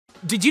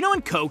Did you know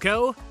in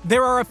Coco,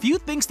 there are a few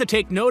things to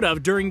take note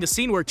of during the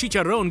scene where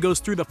Chicharron goes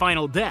through the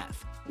final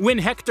death? When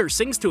Hector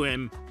sings to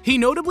him, he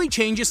notably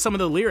changes some of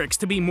the lyrics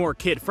to be more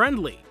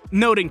kid-friendly,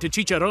 noting to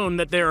Chicharron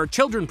that there are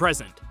children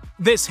present.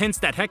 This hints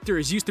that Hector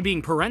is used to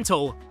being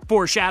parental,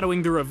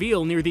 foreshadowing the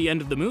reveal near the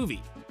end of the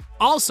movie.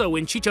 Also,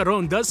 when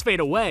Chicharron does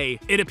fade away,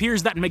 it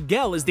appears that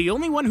Miguel is the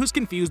only one who's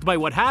confused by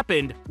what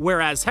happened,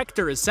 whereas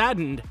Hector is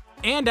saddened,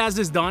 and as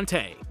is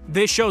Dante.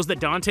 This shows that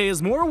Dante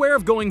is more aware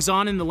of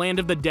goings-on in the land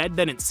of the dead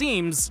than it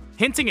seems,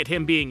 hinting at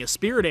him being a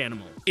spirit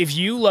animal. If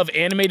you love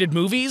animated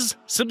movies,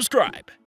 subscribe.